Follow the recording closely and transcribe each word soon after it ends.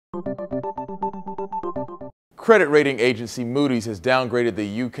Credit rating agency Moody's has downgraded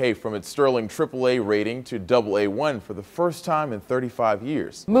the UK from its sterling AAA rating to AA1 for the first time in 35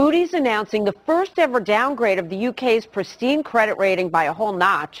 years. Moody's announcing the first ever downgrade of the UK's pristine credit rating by a whole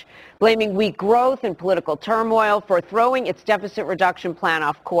notch, blaming weak growth and political turmoil for throwing its deficit reduction plan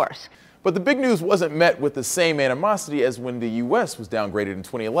off course. But the big news wasn't met with the same animosity as when the U.S. was downgraded in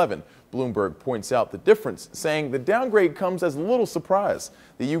 2011. Bloomberg points out the difference, saying the downgrade comes as a little surprise.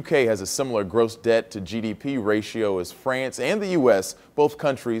 The U.K. has a similar gross debt to GDP ratio as France and the U.S., both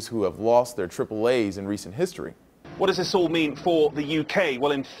countries who have lost their AAAs in recent history. What does this all mean for the UK?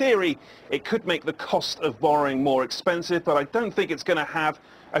 Well, in theory, it could make the cost of borrowing more expensive, but I don't think it's going to have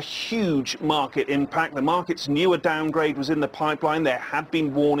a huge market impact. The market's newer downgrade was in the pipeline. There had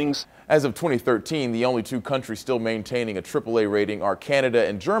been warnings. As of 2013, the only two countries still maintaining a AAA rating are Canada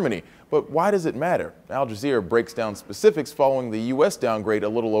and Germany. But why does it matter? Al Jazeera breaks down specifics following the U.S. downgrade a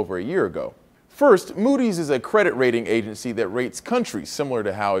little over a year ago. First, Moody's is a credit rating agency that rates countries similar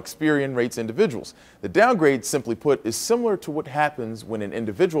to how Experian rates individuals. The downgrade, simply put, is similar to what happens when an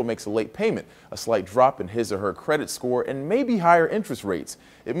individual makes a late payment, a slight drop in his or her credit score, and maybe higher interest rates.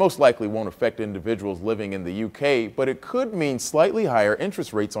 It most likely won't affect individuals living in the UK, but it could mean slightly higher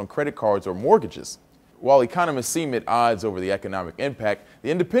interest rates on credit cards or mortgages. While economists seem at odds over the economic impact, The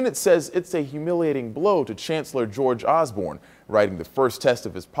Independent says it's a humiliating blow to Chancellor George Osborne, writing the first test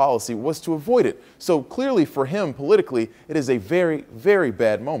of his policy was to avoid it. So clearly for him, politically, it is a very, very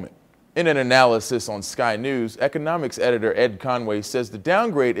bad moment. In an analysis on Sky News, economics editor Ed Conway says the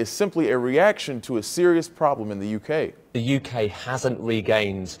downgrade is simply a reaction to a serious problem in the UK. The UK hasn't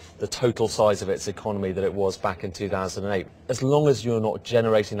regained the total size of its economy that it was back in 2008. As long as you're not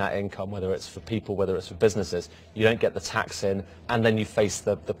generating that income, whether it's for people, whether it's for businesses, you don't get the tax in, and then you face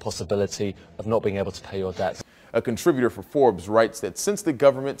the possibility of not being able to pay your debts. A contributor for Forbes writes that since the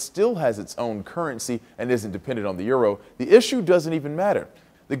government still has its own currency and isn't dependent on the euro, the issue doesn't even matter.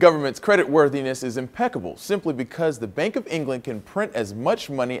 The government's creditworthiness is impeccable simply because the Bank of England can print as much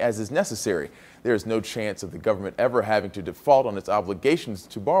money as is necessary. There is no chance of the government ever having to default on its obligations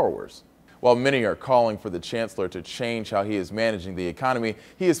to borrowers. While many are calling for the Chancellor to change how he is managing the economy,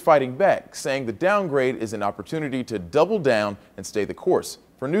 he is fighting back, saying the downgrade is an opportunity to double down and stay the course.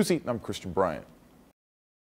 For Newsy, I'm Christian Bryant.